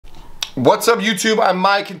What's up, YouTube? I'm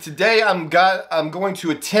Mike, and today I'm going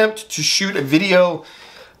to attempt to shoot a video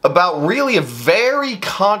about really a very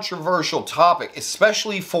controversial topic,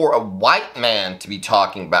 especially for a white man to be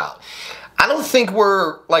talking about. I don't think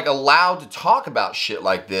we're allowed to talk about shit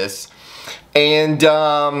like this, and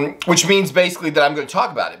which means basically that I'm going to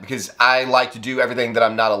talk about it because I like to do everything that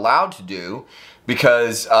I'm not allowed to do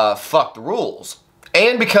because fuck the rules,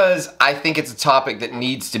 and because I think it's a topic that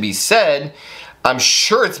needs to be said. I'm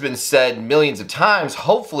sure it's been said millions of times.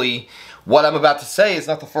 Hopefully, what I'm about to say is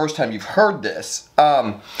not the first time you've heard this.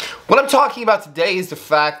 What I'm talking about today is the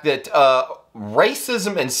fact that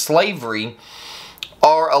racism and slavery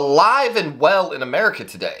are alive and well in America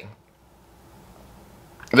today.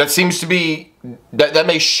 That seems to be, that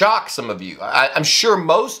may shock some of you. I'm sure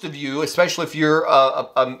most of you, especially if you're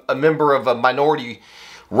a member of a minority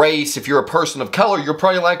race, if you're a person of color, you're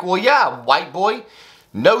probably like, well, yeah, white boy,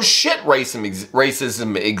 no shit,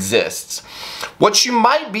 racism exists. What you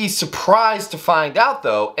might be surprised to find out,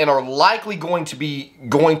 though, and are likely going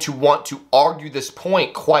to want to argue this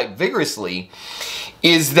point quite vigorously,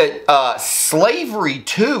 is that slavery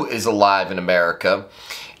too is alive in America,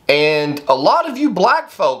 and a lot of you black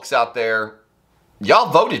folks out there,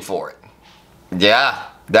 y'all voted for it. Yeah,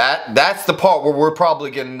 that's the part where we're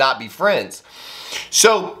probably gonna not be friends.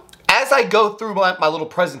 So, as I go through my little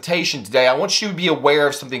presentation today, I want you to be aware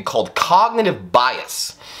of something called cognitive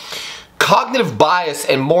bias. Cognitive bias,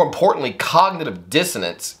 and more importantly, cognitive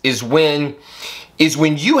dissonance, is when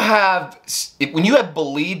you have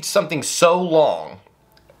believed something so long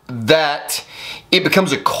that it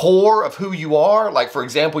becomes a core of who you are. Like, for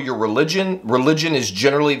example, your religion. Religion is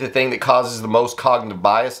generally the thing that causes the most cognitive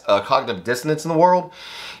bias, cognitive dissonance in the world.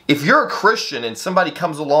 If you're a Christian and somebody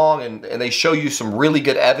comes along and they show you some really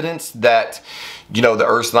good evidence that, you know, the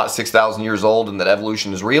Earth's not 6,000 years old and that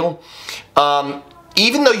evolution is real,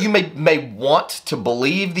 even though you may want to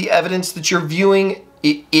believe the evidence that you're viewing,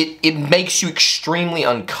 it makes you extremely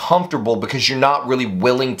uncomfortable because you're not really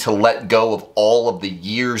willing to let go of all of the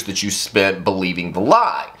years that you spent believing the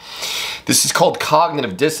lie. This is called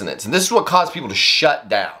cognitive dissonance, and this is what caused people to shut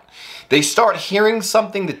down. They start hearing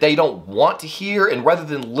something that they don't want to hear, and rather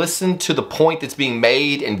than listen to the point that's being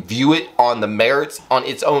made and view it on the merits, on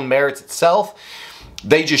its own merits itself,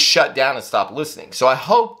 they just shut down and stop listening. So I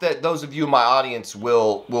hope that those of you in my audience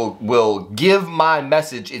will give my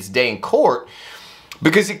message its day in court,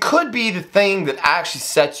 because it could be the thing that actually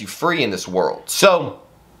sets you free in this world. So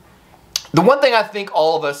the one thing I think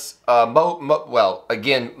all of us, well,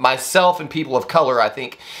 again, myself and people of color, I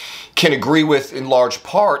think, can agree with in large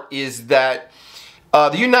part is that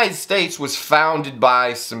the United States was founded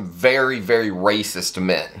by some very, very racist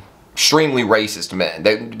men. Extremely racist men.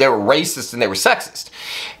 They were racist and they were sexist.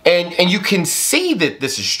 And you can see that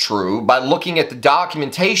this is true by looking at the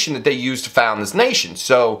documentation that they used to found this nation.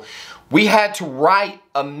 So we had to write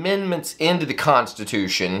amendments into the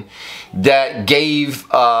Constitution that gave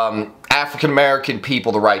African American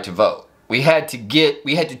people the right to vote. We had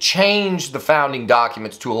to change the founding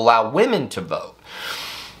documents to allow women to vote.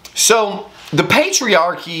 So the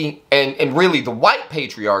patriarchy, and really the white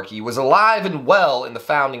patriarchy, was alive and well in the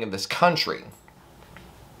founding of this country.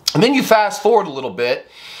 And then you fast forward a little bit,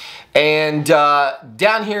 and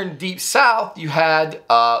down here in the Deep South, you had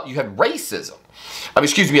racism.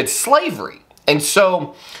 You had slavery. And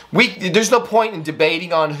so there's no point in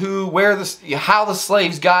debating on how the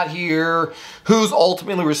slaves got here, who's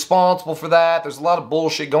ultimately responsible for that. There's a lot of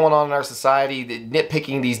bullshit going on in our society,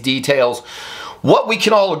 nitpicking these details. What we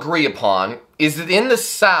can all agree upon is that in the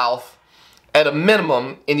South, at a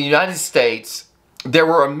minimum, in the United States, there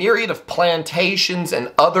were a myriad of plantations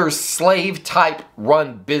and other slave-type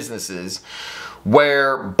run businesses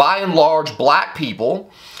where, by and large, black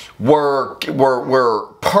people were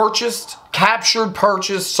purchased, captured,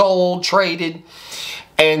 purchased, sold, traded,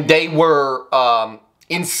 and they were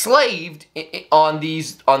enslaved on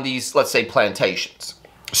these, let's say, plantations.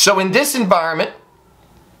 So in this environment,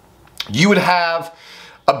 you would have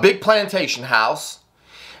a big plantation house,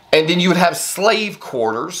 and then you would have slave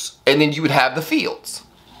quarters, and then you would have the fields.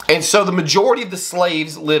 And so the majority of the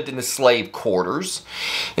slaves lived in the slave quarters,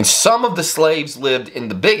 and some of the slaves lived in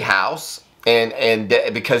the big house, and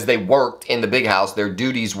because they worked in the big house, their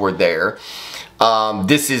duties were there.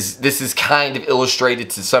 This is kind of illustrated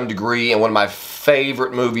to some degree in one of my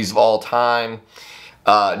favorite movies of all time,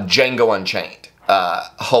 Django Unchained.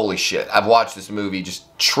 Holy shit, I've watched this movie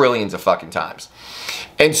just trillions of fucking times.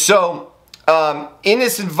 And so in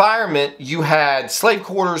this environment, you had slave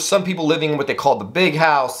quarters, some people living in what they called the big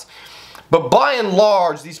house, But by and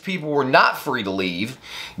large, these people were not free to leave.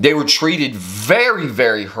 They were treated very,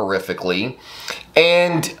 very horrifically,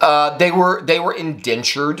 and they were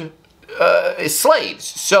indentured slaves.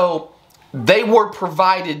 So they were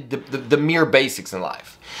provided the mere basics in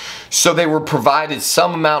life. So they were provided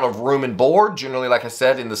some amount of room and board, generally, like I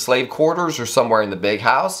said, in the slave quarters or somewhere in the big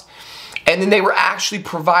house. And then they were actually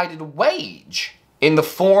provided a wage in the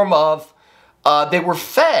form of they were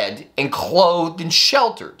fed and clothed and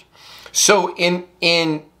sheltered. So in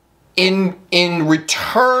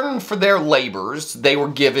return for their labors, they were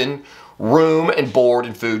given room and board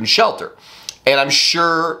and food and shelter. And I'm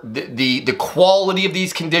sure the quality of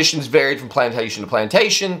these conditions varied from plantation to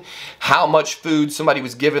plantation. How much food somebody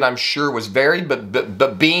was given, I'm sure, was varied.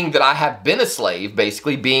 But being that I have been a slave,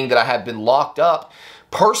 basically being that I have been locked up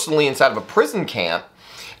personally inside of a prison camp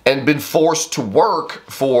and been forced to work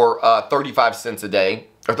for 35 cents a day,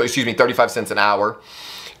 or excuse me, 35 cents an hour,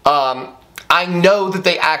 I know that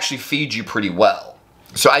they actually feed you pretty well.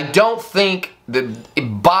 So I don't think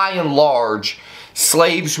that by and large,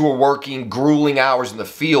 slaves who were working grueling hours in the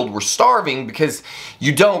field were starving, because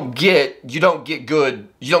you don't get good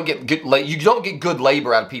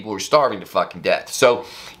labor out of people who are starving to fucking death. So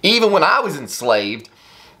even when I was enslaved,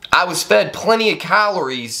 I was fed plenty of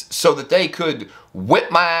calories so that they could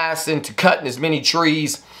whip my ass into cutting as many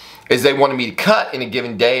trees as they wanted me to cut in a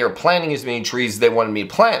given day, or planting as many trees as they wanted me to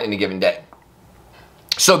plant in a given day.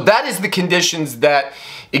 So that is the conditions that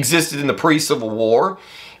existed in the pre-Civil War.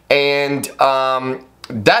 And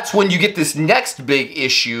that's when you get this next big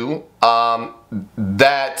issue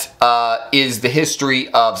that is the history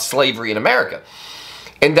of slavery in America.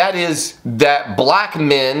 And that is that black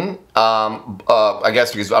men, I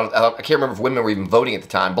guess because I can't remember if women were even voting at the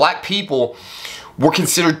time, black people were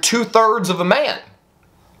considered 2/3 of a man.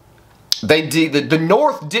 The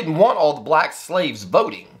North didn't want all the black slaves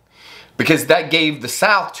voting, because that gave the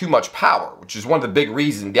South too much power, which is one of the big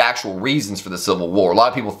reasons, the actual reasons for the Civil War. A lot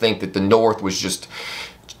of people think that the North was just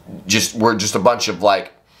a bunch of,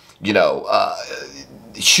 like, you know,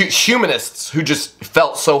 humanists who just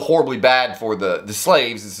felt so horribly bad for the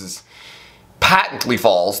slaves. This is patently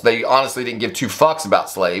false. They honestly didn't give two fucks about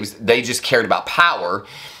slaves. They just cared about power.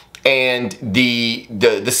 And the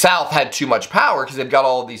South had too much power because they've got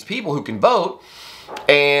all of these people who can vote.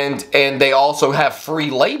 And they also have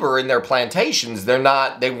free labor in their plantations. They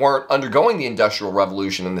weren't undergoing the Industrial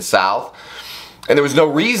Revolution in the South, and there was no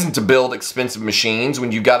reason to build expensive machines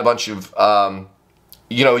when you've got a bunch of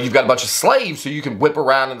you've got a bunch of slaves, so you can whip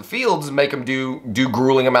around in the fields and make them do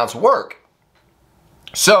grueling amounts of work.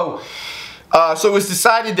 So it was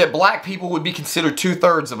decided that black people would be considered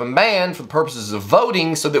 2/3 of a man for the purposes of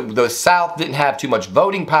voting, so that the South didn't have too much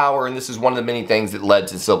voting power, and this is one of the many things that led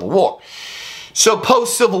to the Civil War. So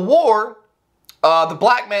post-Civil War, the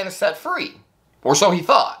black man is set free, or so he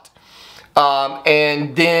thought.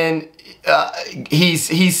 And then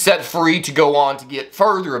he's set free to go on to get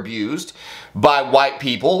further abused by white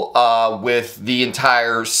people with the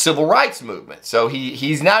entire civil rights movement. So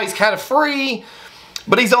he's kind of free,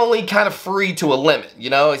 but he's only kind of free to a limit. You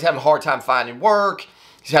know, he's having a hard time finding work.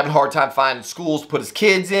 He's having a hard time finding schools to put his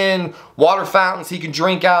kids in, water fountains he can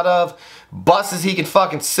drink out of, buses he can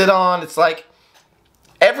fucking sit on. It's like,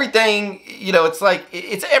 everything, you know,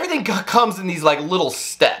 everything comes in these, like, little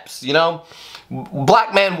steps, you know?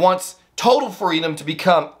 Black man wants total freedom to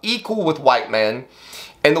become equal with white men,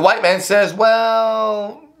 and the white man says,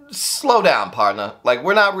 well, slow down, partner. Like,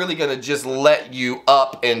 we're not really gonna just let you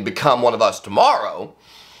up and become one of us tomorrow.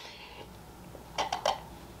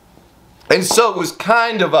 And so it was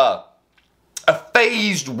kind of a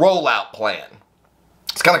phased rollout plan.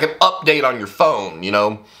 It's kind of like an update on your phone, you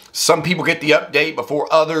know? Some people get the update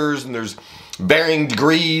before others, and there's varying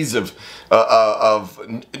degrees of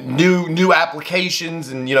new applications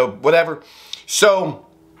and, you know, whatever. So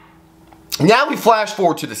now we flash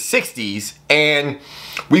forward to the 60s, and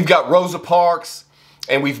we've got Rosa Parks,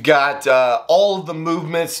 and we've got all of the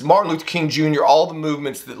movements, Martin Luther King Jr., all the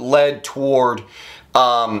movements that led toward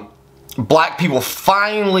black people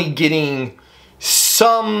finally getting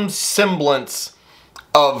some semblance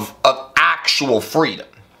of actual freedom.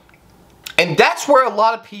 And that's where a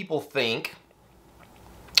lot of people think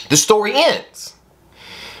the story ends.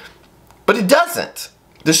 But it doesn't.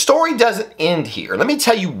 The story doesn't end here. Let me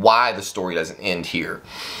tell you why the story doesn't end here.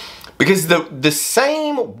 Because the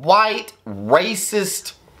same white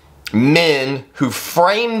racist men who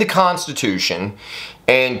framed the Constitution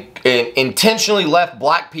and intentionally left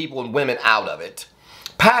black people and women out of it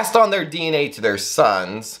passed on their DNA to their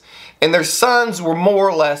sons, and their sons were more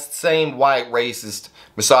or less the same white racist,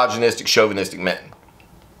 misogynistic, chauvinistic men.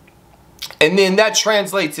 And then that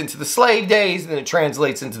translates into the slave days, and then it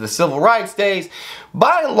translates into the civil rights days.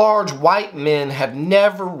 By and large, white men have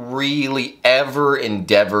never really ever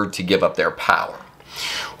endeavored to give up their power.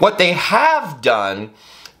 What they have done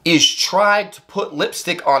is tried to put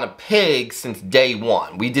lipstick on a pig since day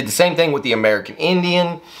one. We did the same thing with the American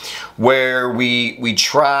Indian, where we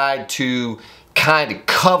tried to kind of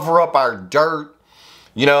cover up our dirt.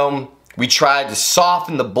 You know, we tried to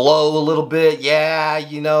soften the blow a little bit. Yeah,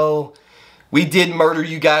 you know, we did murder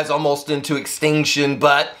you guys almost into extinction,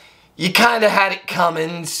 but you kind of had it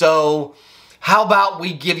coming, so how about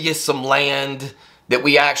we give you some land that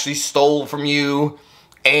we actually stole from you,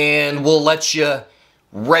 and we'll let you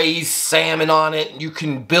raise salmon on it, and you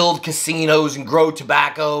can build casinos and grow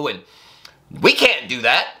tobacco, and we can't do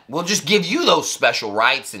that. We'll just give you those special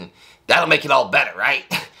rights, and that'll make it all better, right?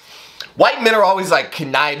 White men are always like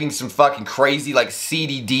conniving some fucking crazy, like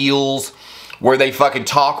seedy deals where they fucking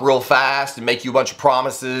talk real fast and make you a bunch of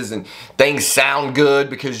promises and things sound good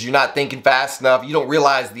because you're not thinking fast enough. You don't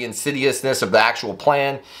realize the insidiousness of the actual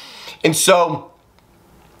plan. And so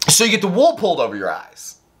you get the wool pulled over your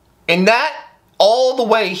eyes. And that all the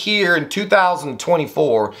way here in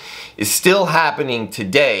 2024 is still happening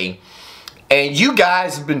today. And you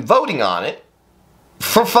guys have been voting on it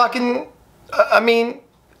for fucking, I mean,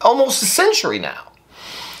 almost a century now.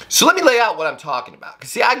 So let me lay out what I'm talking about.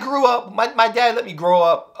 Because see, I grew up, my dad let me grow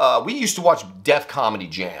up, we used to watch Def Comedy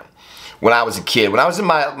Jam when I was a kid. When I was in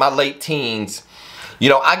my late teens, you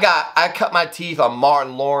know, I cut my teeth on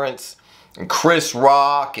Martin Lawrence and Chris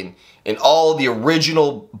Rock and all the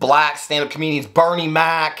original black stand-up comedians, Bernie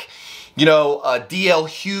Mac, you know, D.L.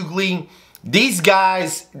 Hughley. These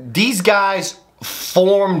guys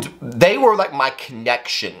formed, they were like my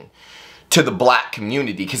connection to the black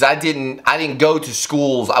community, because I didn't go to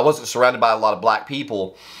schools. I wasn't surrounded by a lot of black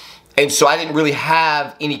people, and so I didn't really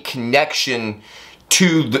have any connection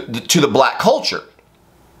to the black culture.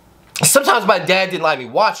 Sometimes my dad didn't like me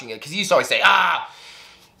watching it because he used to always say,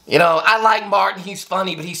 you know, I like Martin, he's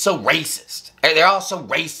funny, but he's so racist. They're all so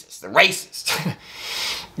racist. They're racist.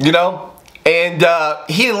 You know? And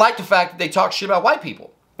he didn't like the fact that they talk shit about white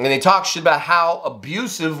people. And they talk shit about how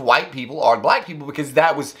abusive white people are to black people, because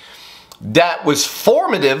that was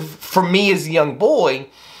formative for me as a young boy,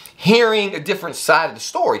 hearing a different side of the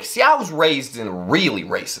story. See, I was raised in a really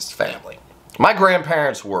racist family. My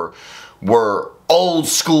grandparents were old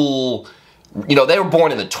school, you know, they were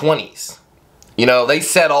born in the 20s. You know, they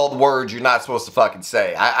said all the words you're not supposed to fucking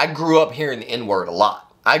say. I grew up hearing the N-word a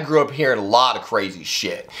lot. I grew up hearing a lot of crazy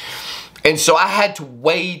shit. And so I had to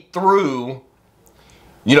wade through,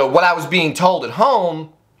 you know, what I was being told at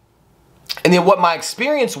home, and then what my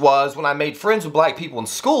experience was when I made friends with black people in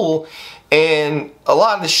school, and a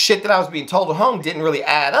lot of the shit that I was being told at home didn't really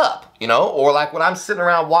add up, you know? Or like when I'm sitting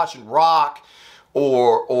around watching Rock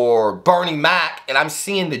or Bernie Mac, and I'm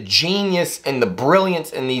seeing the genius and the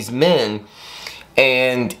brilliance in these men,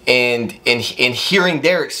 and hearing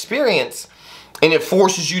their experience, and it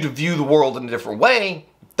forces you to view the world in a different way.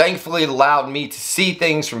 Thankfully, it allowed me to see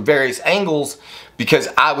things from various angles because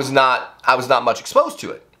I was not much exposed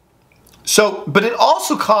to it. So, but it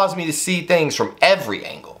also caused me to see things from every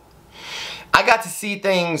angle. I got to see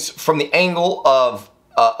things from the angle of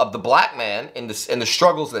the black man and the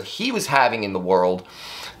struggles that he was having in the world,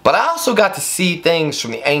 but I also got to see things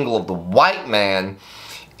from the angle of the white man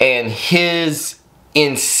and his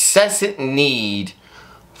incessant need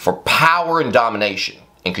for power and domination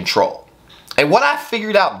and control. And what I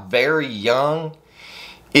figured out very young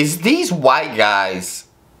is these white guys,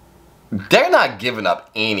 they're not giving up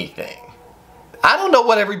anything. I don't know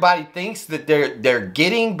what everybody thinks that they're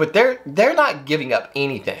getting, but they're not giving up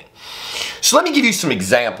anything. So let me give you some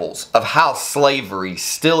examples of how slavery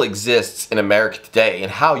still exists in America today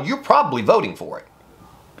and how you're probably voting for it.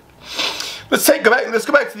 Let's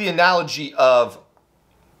go back to the analogy of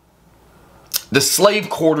the slave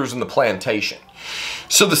quarters and the plantation.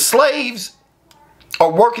 So the slaves are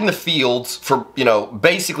working the fields for, you know,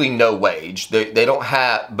 basically no wage. They don't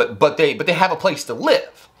have, but they have a place to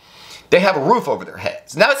live. They have a roof over their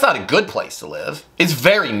heads. Now, it's not a good place to live. It's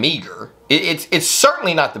very meager. It's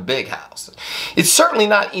certainly not the big house. It's certainly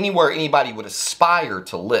not anywhere anybody would aspire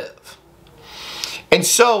to live. And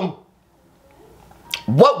so,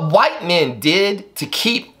 what white men did to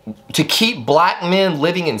keep black men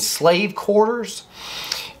living in slave quarters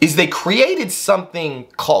is they created something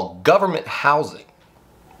called government housing.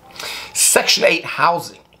 Section 8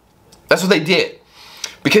 housing. That's what they did.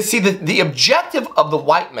 Because see, the objective of the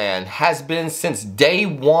white man has been since day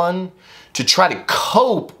one to try to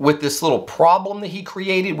cope with this little problem that he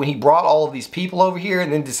created when he brought all of these people over here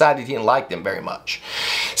and then decided he didn't like them very much.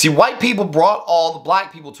 See, white people brought all the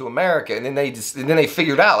black people to America, and then they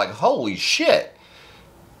figured out, like, holy shit,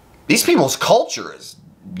 these people's culture is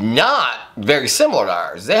not very similar to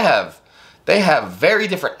ours. They have very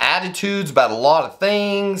different attitudes about a lot of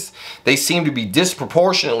things. They seem to be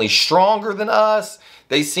disproportionately stronger than us.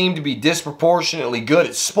 They seem to be disproportionately good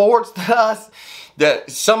at sports than us.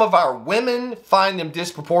 That some of our women find them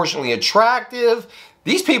disproportionately attractive.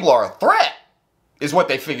 These people are a threat, is what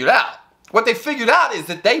they figured out. What they figured out is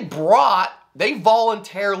that they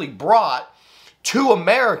voluntarily brought to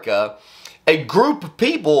America a group of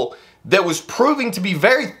people that was proving to be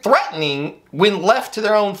very threatening when left to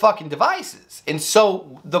their own fucking devices. And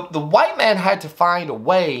so the white man had to find a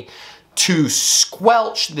way to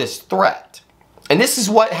squelch this threat. And this is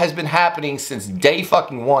what has been happening since day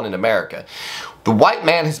fucking one in America. The white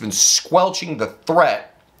man has been squelching the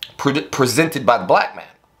threat presented by the black man.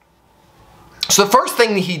 So the first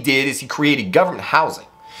thing that he did is he created government housing.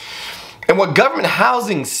 And what government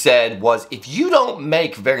housing said was, if you don't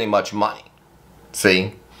make very much money,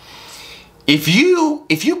 see, if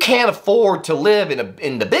you can't afford to live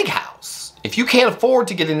in the big house, if you can't afford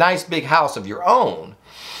to get a nice big house of your own,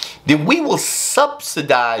 then we will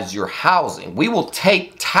subsidize your housing. We will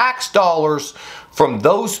take tax dollars from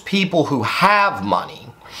those people who have money,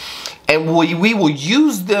 and we will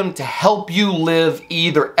use them to help you live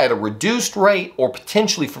either at a reduced rate or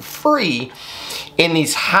potentially for free in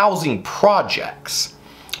these housing projects.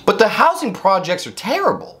 But the housing projects are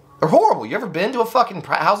terrible. They're horrible. You ever been to a fucking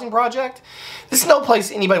housing project? This is no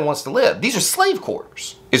place anybody wants to live. These are slave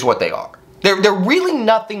quarters, is what they are. They're really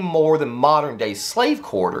nothing more than modern day slave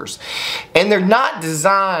quarters, and they're not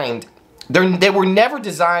designed. They were never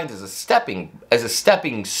designed as a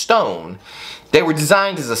stepping stone. They were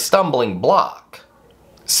designed as a stumbling block.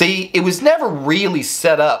 See, it was never really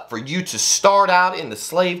set up for you to start out in the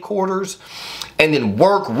slave quarters and then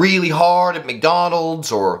work really hard at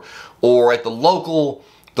McDonald's or at the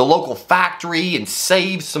local factory and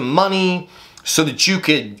save some money so that you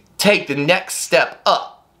could take the next step up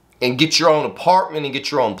and get your own apartment and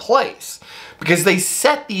get your own place. Because they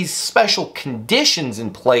set these special conditions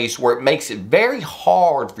in place where it makes it very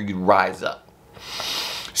hard for you to rise up.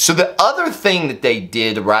 So the other thing that they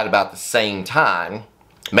did right about the same time,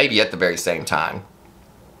 maybe at the very same time,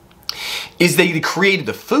 is they created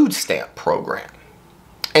the food stamp program.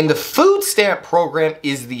 And the food stamp program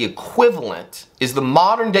is the equivalent, is the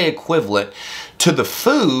modern day equivalent to the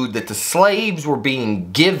food that the slaves were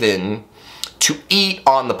being given to eat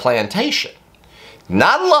on the plantation.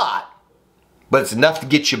 Not a lot, but it's enough to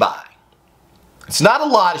get you by. It's not a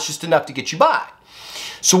lot, it's just enough to get you by.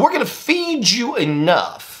 So we're going to feed you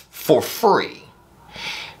enough for free,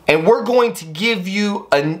 and we're going to give you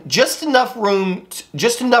just enough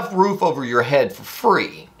roof over your head for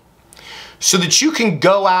free, so that you can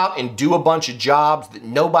go out and do a bunch of jobs that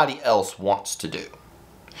nobody else wants to do.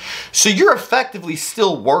 So you're effectively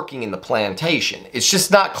still working in the plantation. It's just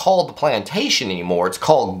not called the plantation anymore. It's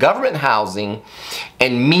called government housing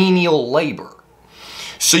and menial labor.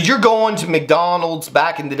 So you're going to McDonald's.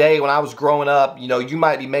 Back in the day when I was growing up, you know, you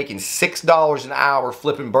might be making $6 an hour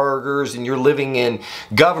flipping burgers, and you're living in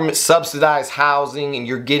government subsidized housing, and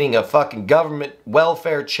you're getting a fucking government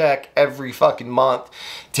welfare check every fucking month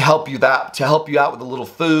to help you out with a little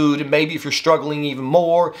food. And maybe if you're struggling even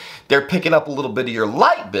more, they're picking up a little bit of your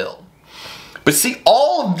light bill. But see,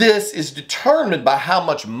 all of this is determined by how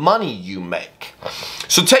much money you make.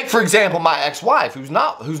 So take, for example, my ex-wife, who's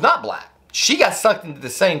not black. She got sucked into the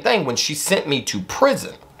same thing when she sent me to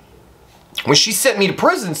prison. When she sent me to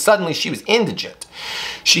prison, suddenly she was indigent.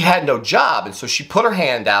 She had no job, and so she put her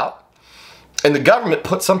hand out, and the government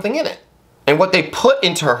put something in it. And what they put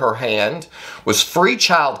into her hand was free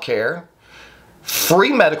childcare,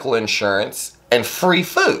 free medical insurance, and free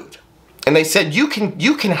food. And they said, you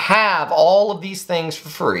can have all of these things for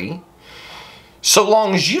free, so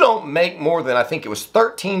long as you don't make more than, I think it was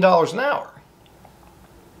 $13 an hour.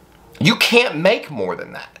 You can't make more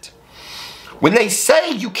than that. When they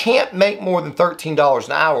say you can't make more than $13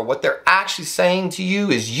 an hour, what they're actually saying to you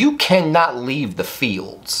is you cannot leave the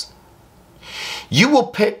fields. You will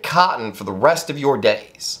pick cotton for the rest of your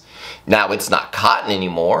days. Now, it's not cotton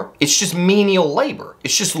anymore. It's just menial labor.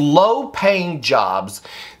 It's just low-paying jobs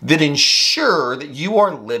that ensure that you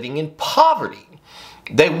are living in poverty.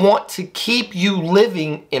 They want to keep you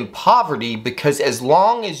living in poverty because as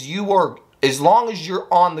long as you're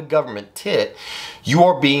on the government tit, you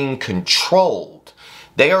are being controlled.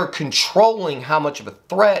 They are controlling how much of a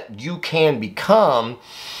threat you can become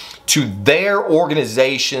to their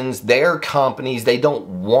organizations, their companies. They don't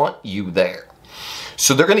want you there.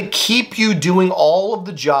 So they're going to keep you doing all of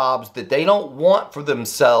the jobs that they don't want for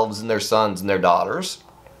themselves and their sons and their daughters.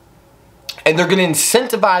 And they're going to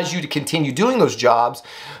incentivize you to continue doing those jobs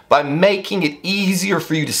by making it easier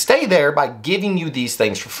for you to stay there by giving you these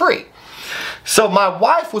things for free. So my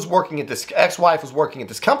wife was working at this, ex-wife was working at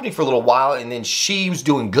this company for a little while, and then she was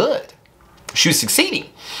doing good. She was succeeding.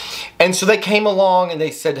 And so they came along and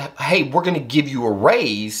they said, hey, we're going to give you a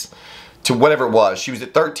raise to whatever it was. She was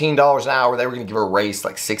at $13 an hour. They were going to give her a raise to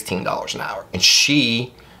like $16 an hour. And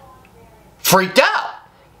she freaked out.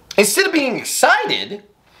 Instead of being excited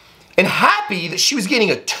and happy that she was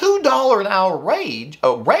getting a $2 an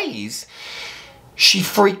hour raise, she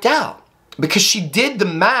freaked out. Because she did the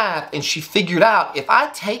math and she figured out, if I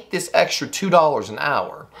take this extra $2 an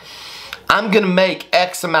hour, I'm going to make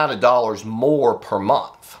X amount of dollars more per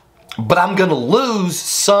month. But I'm going to lose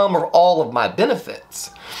some or all of my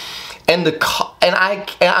benefits. And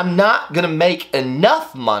I'm not going to make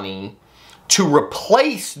enough money to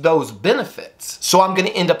replace those benefits. So I'm going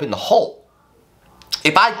to end up in the hole.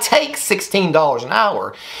 If I take $16 an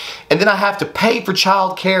hour and then I have to pay for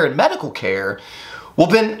child care and medical care, well,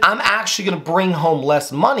 then I'm actually going to bring home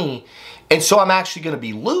less money, and so I'm actually going to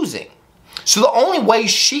be losing. So the only way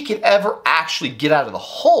she could ever actually get out of the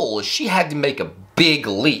hole is she had to make a big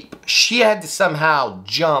leap. She had to somehow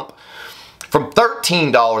jump from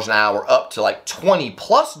 $13 an hour up to like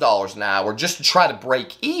 $20+ an hour just to try to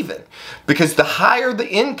break even. Because the higher the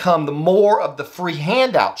income, the more of the free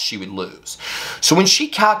handouts she would lose. So when she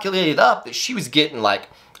calculated up that she was getting like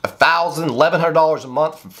 $1,000, $1,100 a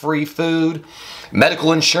month for free food.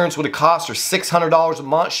 Medical insurance would have cost her $600 a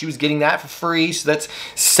month. She was getting that for free, so that's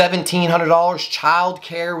 $1,700. Child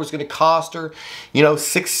care was going to cost her, you know,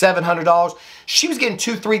 $600, $700. She was getting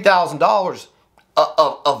 $2,000, $3,000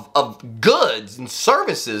 of goods and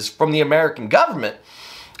services from the American government.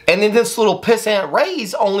 And then this little pissant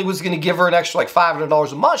raise only was going to give her an extra like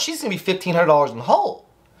 $500 a month. She's going to be $1,500 in the hole.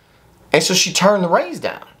 And so she turned the raise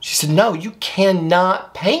down. She said, no, you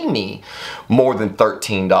cannot pay me more than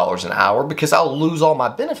 $13 an hour because I'll lose all my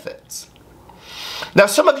benefits. Now,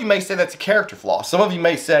 some of you may say that's a character flaw. Some of you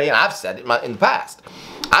may say, and I've said it in the past,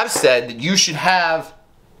 I've said that you should have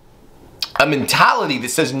a mentality that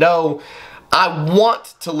says, no, I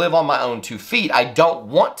want to live on my own 2 feet. I don't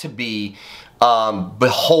want to be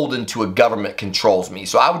beholden to a government controls me.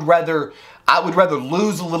 So I would rather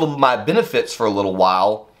lose a little of my benefits for a little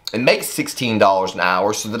while and make $16 an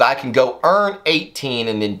hour so that I can go earn 18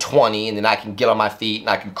 and then 20, and then I can get on my feet and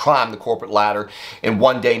I can climb the corporate ladder, and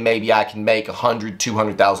one day maybe I can make $100,000,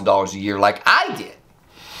 $200,000 a year like I did.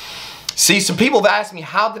 See, some people have asked me,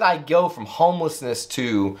 how did I go from homelessness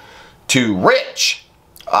to rich?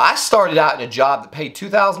 I started out in a job that paid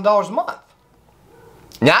 $2,000 a month.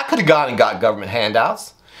 Now I could have gone and got government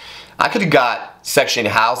handouts. I could have got Section 8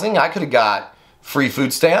 housing. I could have got free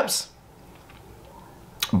food stamps.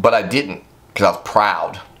 But I didn't, because I was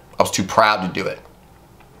proud. I was too proud to do it.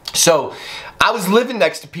 So I was living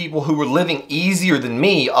next to people who were living easier than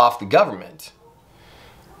me off the government.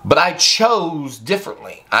 But I chose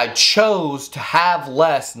differently. I chose to have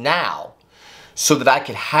less now so that I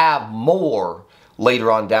could have more later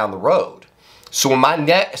on down the road. So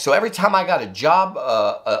so every time I got a job,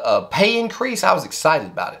 a pay increase, I was excited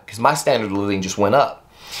about it because my standard of living just went up.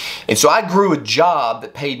 And so I grew a job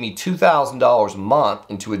that paid me $2,000 a month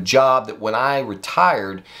into a job that when I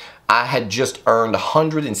retired, I had just earned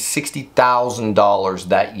 $160,000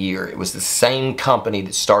 that year. It was the same company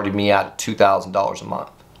that started me out at $2,000 a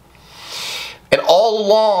month. And all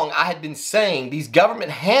along, I had been saying these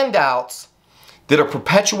government handouts that are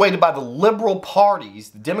perpetuated by the liberal parties,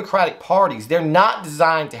 the Democratic parties, they're not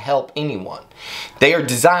designed to help anyone. They are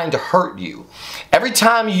designed to hurt you. Every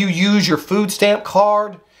time you use your food stamp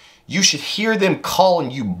card, you should hear them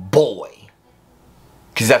calling you boy,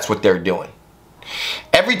 because that's what they're doing.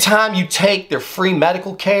 Every time you take their free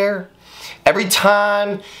medical care, every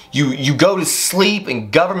time you go to sleep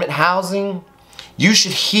in government housing, you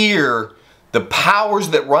should hear the powers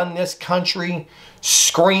that run this country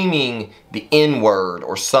screaming the N-word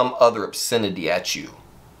or some other obscenity at you.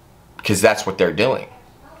 Because that's what they're doing.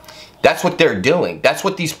 That's what they're doing. That's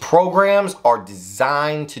what these programs are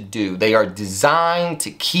designed to do. They are designed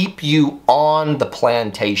to keep you on the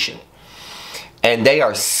plantation. And they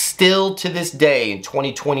are still to this day in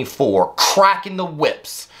 2024 cracking the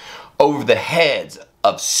whips over the heads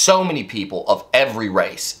of so many people of every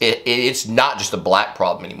race. It's not just a black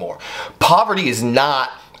problem anymore. Poverty is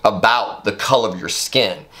not about the color of your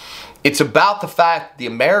skin. It's about the fact that the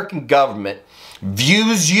American government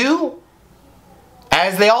views you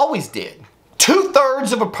as they always did.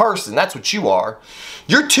 2/3 of a person, that's what you are.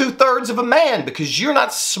 You're 2/3 of a man because you're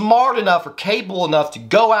not smart enough or capable enough to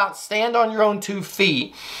go out, stand on your own 2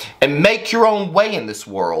 feet, and make your own way in this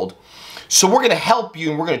world. So we're going to help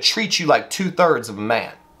you and we're going to treat you like 2/3 of a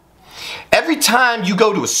man. Every time you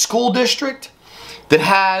go to a school district that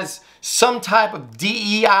has some type of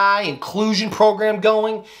DEI inclusion program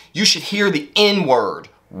going, you should hear the N-word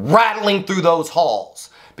rattling through those halls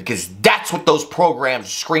because that's what those programs are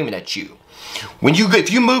screaming at you.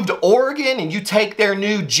 If you move to Oregon and you take their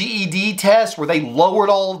new GED test where they lowered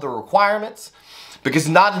all of the requirements because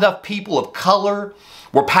not enough people of color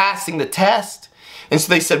were passing the test, and so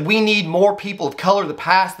they said, we need more people of color to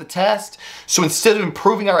pass the test. So instead of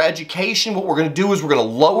improving our education, what we're going to do is we're going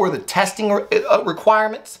to lower the testing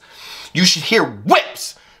requirements. You should hear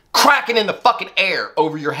whips cracking in the fucking air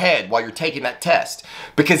over your head while you're taking that test.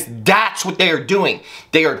 Because that's what they are doing.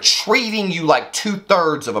 They are treating you like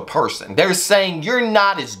 2/3 of a person. They're saying you're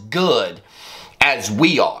not as good as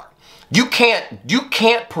we are. You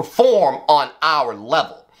can't perform on our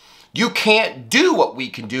level. You can't do what we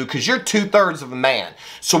can do because you're 2/3 of a man.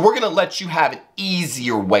 So we're going to let you have an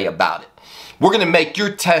easier way about it. We're going to make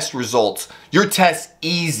your test results, your test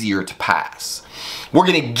easier to pass. We're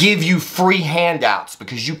going to give you free handouts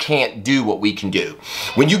because you can't do what we can do.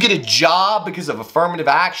 When you get a job because of affirmative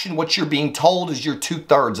action, what you're being told is you're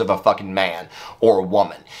 2/3 of a fucking man or a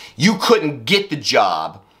woman. You couldn't get the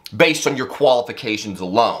job based on your qualifications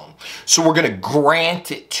alone. So we're going to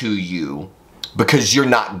grant it to you because you're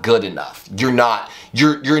not good enough. You're not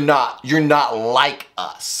like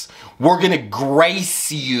us. We're going to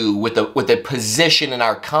grace you with a position in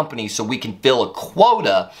our company so we can fill a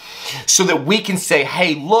quota so that we can say,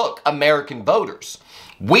 hey, look, American voters,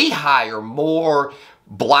 we hire more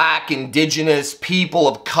black, indigenous, people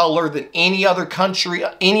of color than any other country,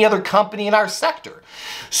 any other company in our sector,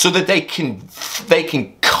 so that they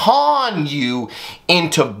can con you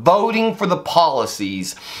into voting for the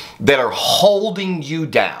policies that are holding you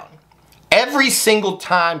down. Every single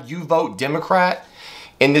time you vote Democrat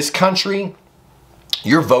in this country,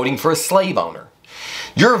 you're voting for a slave owner.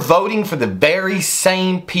 You're voting for the very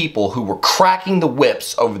same people who were cracking the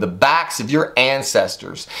whips over the backs of your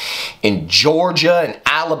ancestors in Georgia and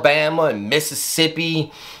Alabama and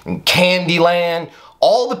Mississippi and Candyland.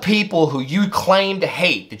 All the people who you claim to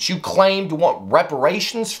hate, that you claim to want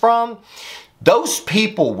reparations from, those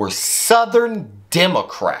people were Southern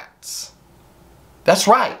Democrats. That's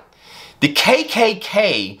right. The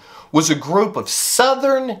KKK was a group of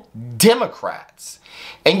Southern Democrats.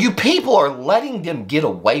 And you people are letting them get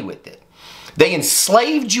away with it. They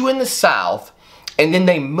enslaved you in the South, and then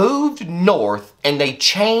they moved north and they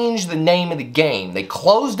changed the name of the game. They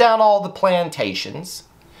closed down all the plantations.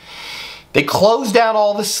 They closed down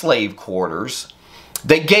all the slave quarters.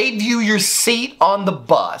 They gave you your seat on the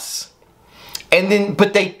bus.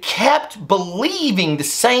 But they kept believing the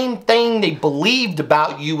same thing they believed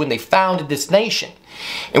about you when they founded this nation.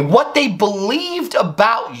 And what they believed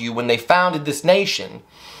about you when they founded this nation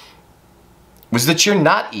was that you're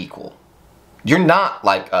not equal. You're not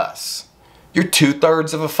like us. You're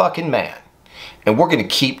 2/3 of a fucking man. And we're going to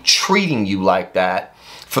keep treating you like that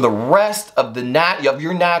for the rest of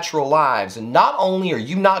your natural lives. And not only are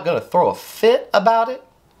you not going to throw a fit about it,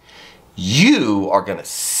 you are going to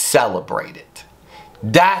celebrate it.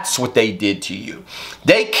 That's what they did to you.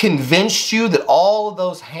 They convinced you that all of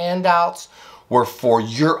those handouts were for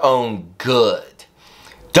your own good.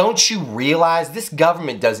 Don't you realize this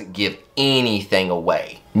government doesn't give anything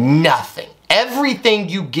away? Nothing. Everything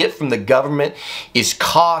you get from the government is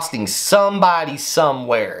costing somebody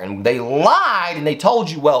somewhere. And they lied and they told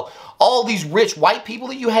you, well, all these rich white people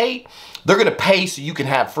that you hate, they're going to pay so you can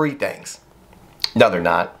have free things. No, they're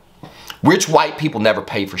not. Rich white people never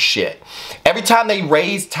pay for shit. Every time they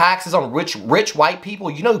raise taxes on rich white people,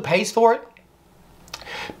 you know who pays for it?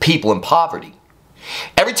 People in poverty.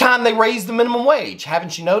 Every time they raise the minimum wage,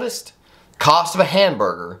 haven't you noticed? Cost of a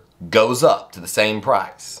hamburger goes up to the same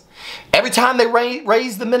price. Every time they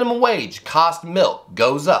raise the minimum wage, cost of milk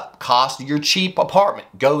goes up. Cost of your cheap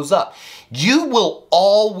apartment goes up. You will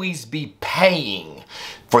always be paying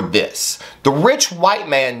for this. The rich white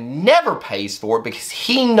man never pays for it because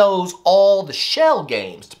he knows all the shell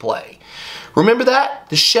games to play. Remember that?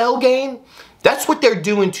 The shell game? That's what they're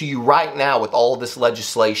doing to you right now with all of this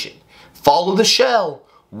legislation. Follow the shell.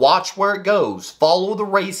 Watch where it goes. Follow the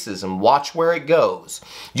racism. Watch where it goes.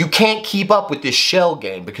 You can't keep up with this shell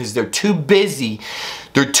game because they're too busy.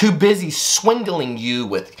 They're too busy swindling you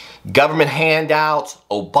with government handouts,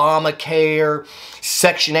 Obamacare,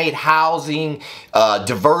 Section 8 housing,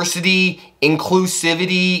 diversity,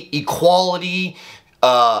 inclusivity, equality,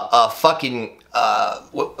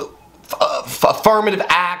 affirmative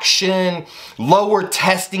action, lower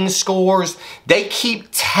testing scores. They keep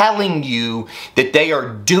telling you that they are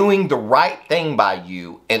doing the right thing by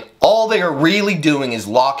you, and all they are really doing is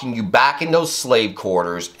locking you back in those slave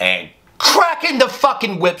quarters and cracking the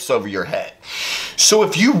fucking whips over your head. So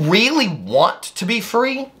if you really want to be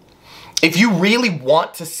free, if you really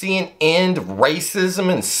want to see an end of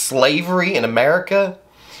racism and slavery in America,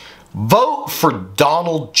 vote for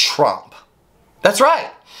Donald Trump. That's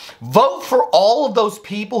right. Vote for all of those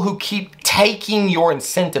people who keep taking your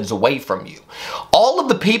incentives away from you. All of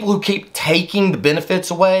the people who keep taking the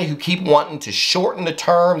benefits away, who keep wanting to shorten the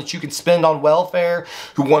term that you can spend on welfare,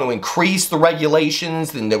 who want to increase the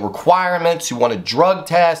regulations and the requirements, who want to drug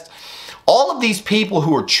test. All of these people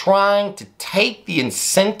who are trying to take the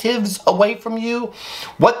incentives away from you,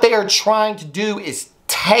 what they are trying to do is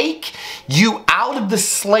take you out of the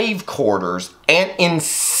slave quarters and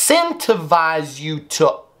incentivize you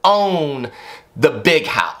to own the big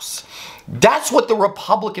house. That's what the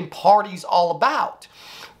Republican Party's all about.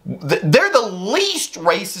 They're the least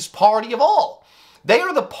racist party of all. They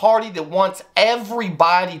are the party that wants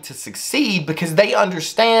everybody to succeed because they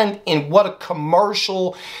understand in what a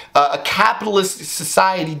commercial, a capitalist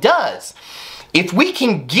society does. If we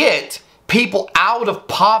can get people out of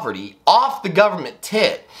poverty, off the government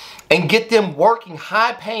tit, and get them working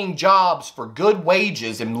high-paying jobs for good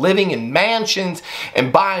wages and living in mansions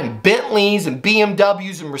and buying Bentleys and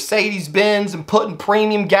BMWs and Mercedes-Benz and putting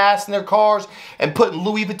premium gas in their cars and putting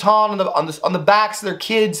Louis Vuitton on the backs of their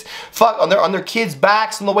kids, on their kids'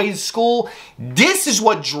 backs on the way to school. This is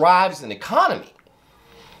what drives an economy.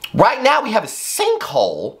 Right now we have a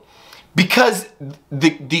sinkhole because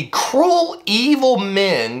the cruel, evil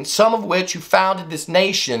men, some of which who founded this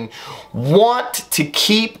nation, want to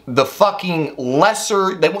keep the fucking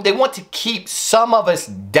lesser, they want to keep some of us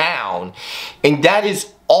down, and that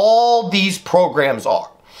is all these programs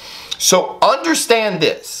are. So understand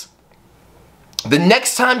this. The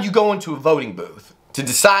next time you go into a voting booth to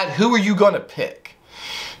decide who are you going to pick,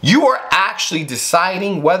 you are actually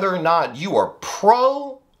deciding whether or not you are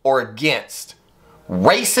pro or against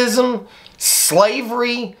racism,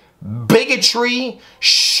 slavery, bigotry,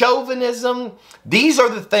 chauvinism. These are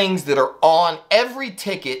the things that are on every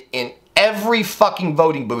ticket in every fucking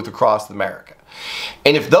voting booth across America.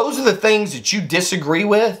 And if those are the things that you disagree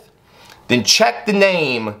with, then check the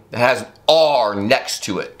name that has R next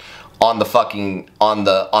to it on the fucking, on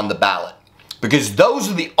the ballot. Because those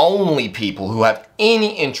are the only people who have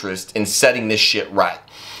any interest in setting this shit right.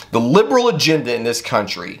 The liberal agenda in this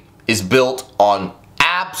country is built on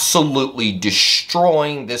absolutely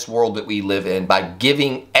destroying this world that we live in by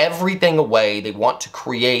giving everything away. They want to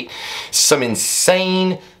create some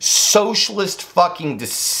insane socialist fucking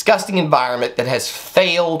disgusting environment that has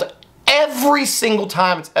failed every single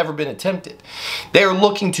time it's ever been attempted. They are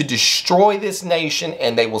looking to destroy this nation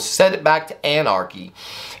and they will set it back to anarchy.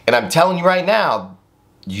 And I'm telling you right now,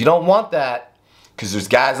 you don't want that because there's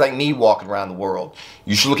guys like me walking around the world.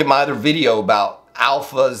 You should look at my other video about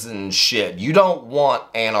alphas and shit. You don't want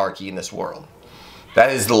anarchy in this world.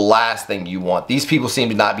 That is the last thing you want. These people seem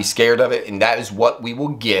to not be scared of it, and that is what we will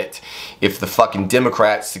get if the fucking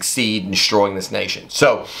Democrats succeed in destroying this nation.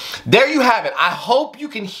 So, there you have it. I hope you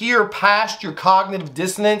can hear past your cognitive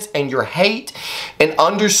dissonance and your hate and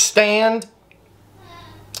understand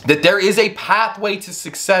that there is a pathway to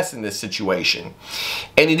success in this situation.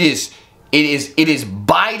 And it is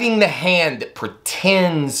biting the hand that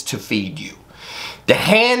pretends to feed you. The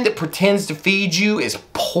hand that pretends to feed you is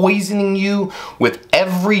poisoning you with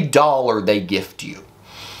every dollar they gift you.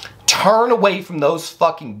 Turn away from those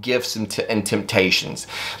fucking gifts and temptations.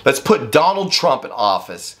 Let's put Donald Trump in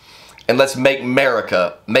office and let's make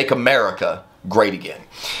America great again.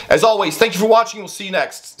 As always, thank you for watching. We'll see you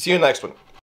next. See you in the next one.